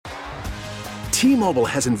T-Mobile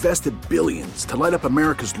has invested billions to light up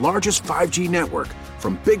America's largest 5G network,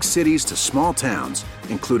 from big cities to small towns,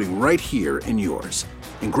 including right here in yours.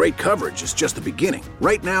 And great coverage is just the beginning.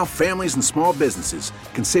 Right now, families and small businesses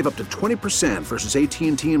can save up to 20% versus AT&T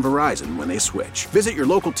and Verizon when they switch. Visit your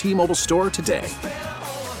local T-Mobile store today.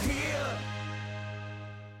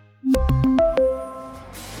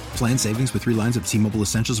 Plan savings with 3 lines of T-Mobile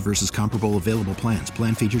Essentials versus comparable available plans.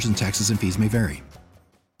 Plan features and taxes and fees may vary.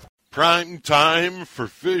 Prime time for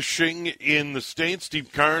fishing in the state. Steve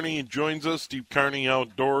Carney joins us,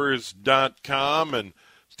 SteveCarneyOutdoors.com. And,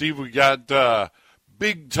 Steve, we got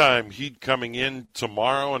big-time heat coming in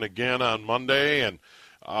tomorrow and again on Monday. And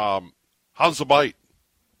how's the bite?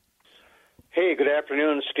 Hey, good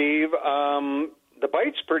afternoon, Steve. The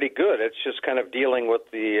bite's pretty good. It's just kind of dealing with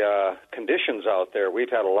the conditions out there.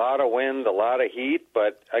 We've had a lot of wind, a lot of heat,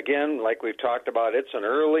 but again, like we've talked about, it's an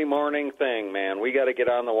early morning thing, man. We got to get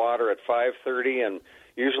on the water at 5:30 and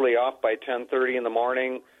usually off by 10:30 in the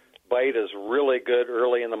morning. Bite is really good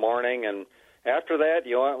early in the morning, and after that,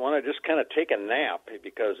 you want to just kind of take a nap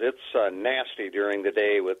because it's nasty during the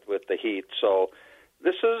day with the heat. So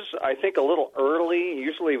this is, I think, a little early.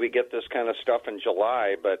 Usually we get this kind of stuff in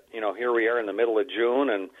July, but, here we are in the middle of June,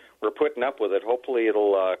 and we're putting up with it. Hopefully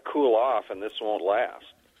it'll cool off, and this won't last.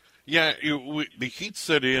 Yeah, the heat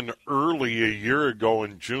set in early a year ago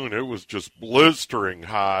in June. It was just blistering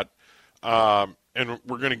hot, and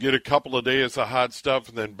we're going to get a couple of days of hot stuff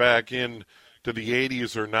and then back in to the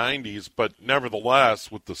 80s or 90s. But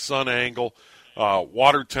nevertheless, with the sun angle,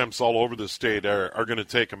 water temps all over the state are going to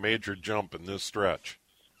take a major jump in this stretch.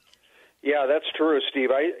 Yeah, that's true,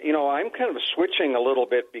 Steve. I'm kind of switching a little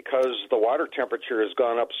bit because the water temperature has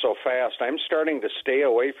gone up so fast. I'm starting to stay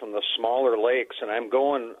away from the smaller lakes, and I'm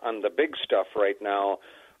going on the big stuff right now.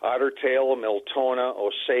 Otter Tail, Miltona,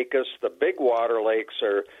 Osakis. The big water lakes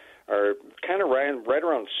are kind of right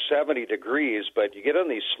around 70 degrees, but you get on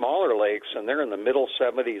these smaller lakes, and they're in the middle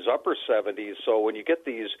 70s, upper 70s. So when you get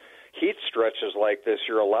these heat stretches like this,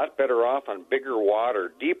 you're a lot better off on bigger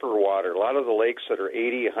water, deeper water. A lot of the lakes that are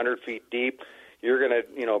 80, 100 feet deep, you're going to,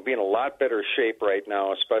 be in a lot better shape right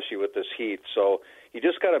now, especially with this heat. So you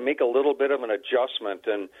just got to make a little bit of an adjustment.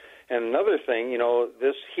 And another thing,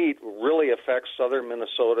 this heat really affects southern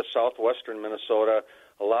Minnesota, southwestern Minnesota,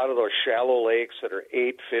 a lot of those shallow lakes that are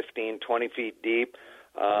 8, 15, 20 feet deep.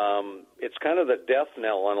 It's kind of the death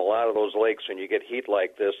knell on a lot of those lakes when you get heat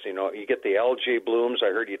like this. You get the algae blooms.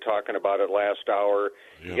 I heard you talking about it last hour.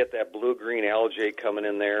 Yeah. You get that blue-green algae coming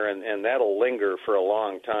in there, and that'll linger for a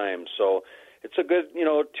long time. So it's a good,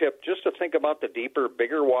 tip just to think about the deeper,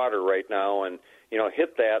 bigger water right now and,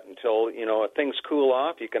 hit that until, if things cool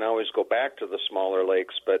off, you can always go back to the smaller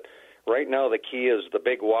lakes. But right now the key is the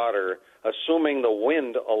big water, assuming the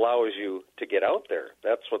wind allows you to get out there.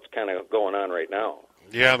 That's what's kind of going on right now.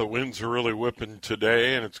 Yeah, the winds are really whipping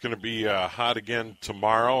today, and it's going to be hot again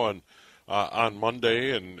tomorrow and on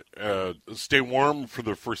Monday, and stay warm for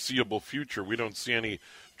the foreseeable future. We don't see any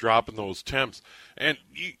drop in those temps. And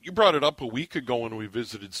you brought it up a week ago when we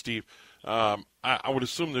visited, Steve. I would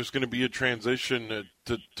assume there's going to be a transition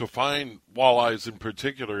to find walleyes in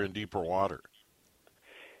particular in deeper water.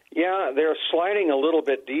 Yeah, they're sliding a little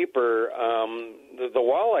bit deeper. The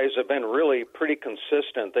walleyes have been really pretty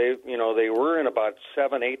consistent. They were in about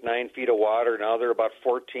 7, 8, 9 feet of water. Now they're about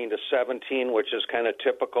 14 to 17, which is kind of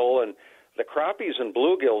typical. And the crappies and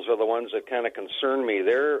bluegills are the ones that kind of concern me.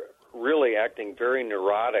 They're really acting very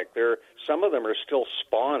neurotic. Some of them are still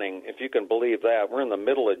spawning, if you can believe that. We're in the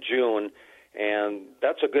middle of June, and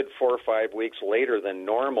that's a good 4 or 5 weeks later than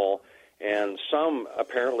normal. And some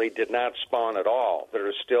apparently did not spawn at all.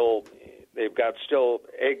 They've got still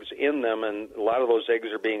eggs in them, and a lot of those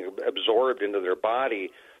eggs are being absorbed into their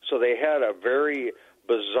body. So they had a very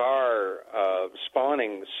bizarre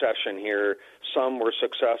spawning session here. Some were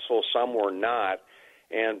successful, some were not.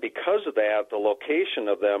 And because of that, the location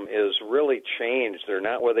of them is really changed. They're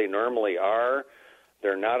not where they normally are.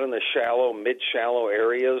 They're not in the shallow, mid-shallow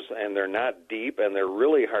areas, and they're not deep, and they're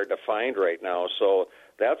really hard to find right now. So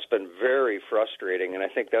that's been very frustrating, and I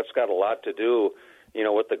think that's got a lot to do,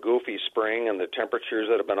 with the goofy spring and the temperatures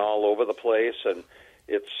that have been all over the place. And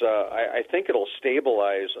it's, I think it'll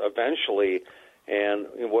stabilize eventually. And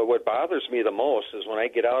what bothers me the most is when I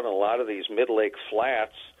get out on a lot of these mid-lake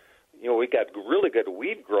flats, we got really good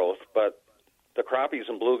weed growth, but the crappies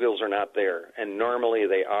and bluegills are not there, and normally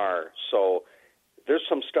they are. So there's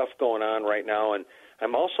some stuff going on right now, and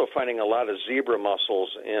I'm also finding a lot of zebra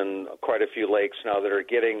mussels in quite a few lakes now that are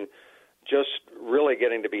really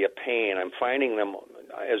getting to be a pain. I'm finding them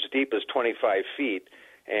as deep as 25 feet,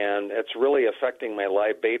 and it's really affecting my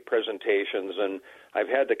live bait presentations, and I've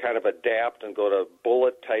had to kind of adapt and go to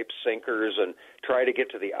bullet-type sinkers and try to get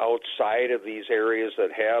to the outside of these areas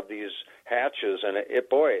that have these hatches, and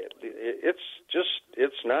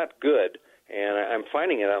it's not good, and I'm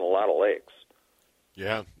finding it on a lot of lakes.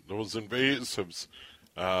 Yeah, those invasives,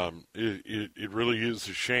 it really is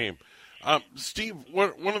a shame. Steve,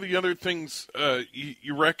 one of the other things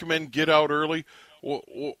you recommend get out early.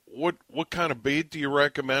 What kind of bait do you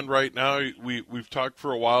recommend right now? We've talked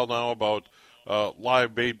for a while now about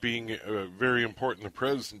live bait being very important in the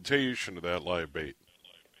presentation of that live bait.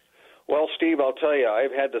 Well, Steve, I'll tell you,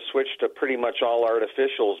 I've had to switch to pretty much all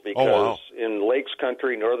artificials because in Lakes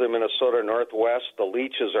Country, northern Minnesota, northwest, the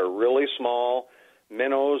leeches are really small.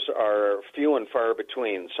 Minnows are few and far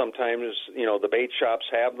between. Sometimes, the bait shops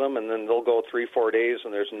have them, and then they'll go 3-4 days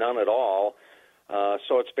and there's none at all.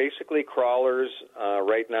 So it's basically crawlers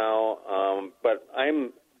right now, but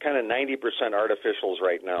I'm kind of 90% artificials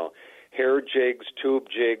right now. Hair jigs, tube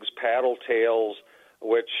jigs, paddle tails,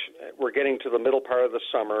 which we're getting to the middle part of the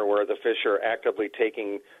summer where the fish are actively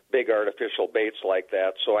taking big artificial baits like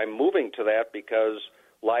that. So I'm moving to that because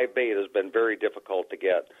live bait has been very difficult to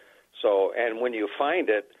get. So, and when you find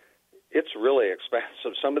it, it's really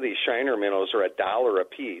expensive. Some of these shiner minnows are $1 a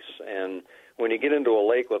piece, and when you get into a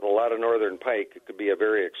lake with a lot of northern pike, it could be a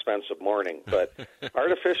very expensive morning. But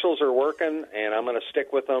artificials are working, and I'm going to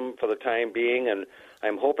stick with them for the time being, and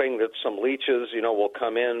I'm hoping that some leeches, will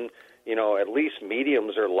come in, at least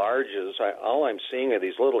mediums or larges. All I'm seeing are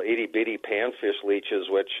these little itty-bitty panfish leeches,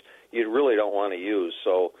 which you really don't want to use.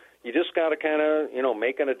 So you just got to kind of,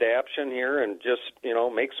 make an adaptation here and just,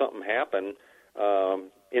 make something happen.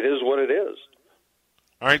 It is what it is.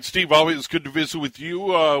 All right, Steve, always good to visit with you.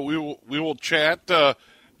 We will chat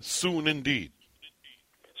soon indeed.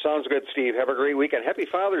 Sounds good, Steve. Have a great weekend. Happy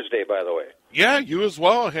Father's Day, by the way. Yeah, you as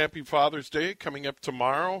well. Happy Father's Day coming up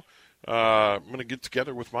tomorrow. I'm going to get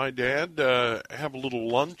together with my dad, have a little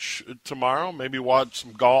lunch tomorrow, maybe watch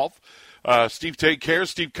some golf. Steve, take care.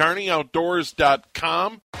 Steve Carney,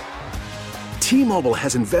 Outdoors.com. T-Mobile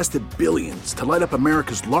has invested billions to light up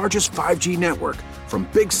America's largest 5G network, from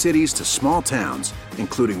big cities to small towns,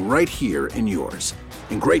 including right here in yours.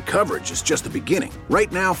 And great coverage is just the beginning. Right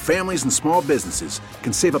now, families and small businesses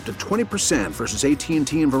can save up to 20% versus AT&T and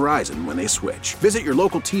Verizon when they switch. Visit your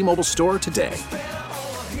local T-Mobile store today.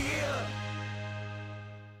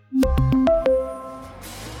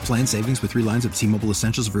 Plan savings with 3 lines of T-Mobile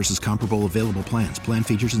Essentials versus comparable available plans. Plan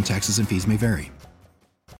features and taxes and fees may vary.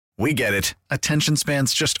 We get it. Attention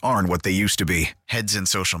spans just aren't what they used to be. Heads in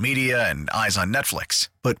social media and eyes on Netflix.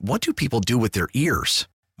 But what do people do with their ears?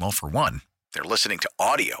 Well, for one, they're listening to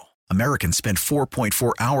audio. Americans spend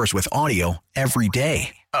 4.4 hours with audio every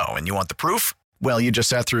day. Oh, and you want the proof? Well, you just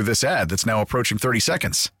sat through this ad that's now approaching 30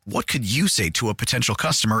 seconds. What could you say to a potential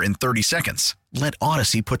customer in 30 seconds? Let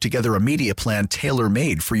Odyssey put together a media plan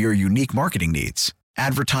tailor-made for your unique marketing needs.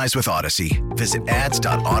 Advertise with Odyssey. Visit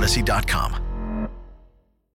ads.odyssey.com.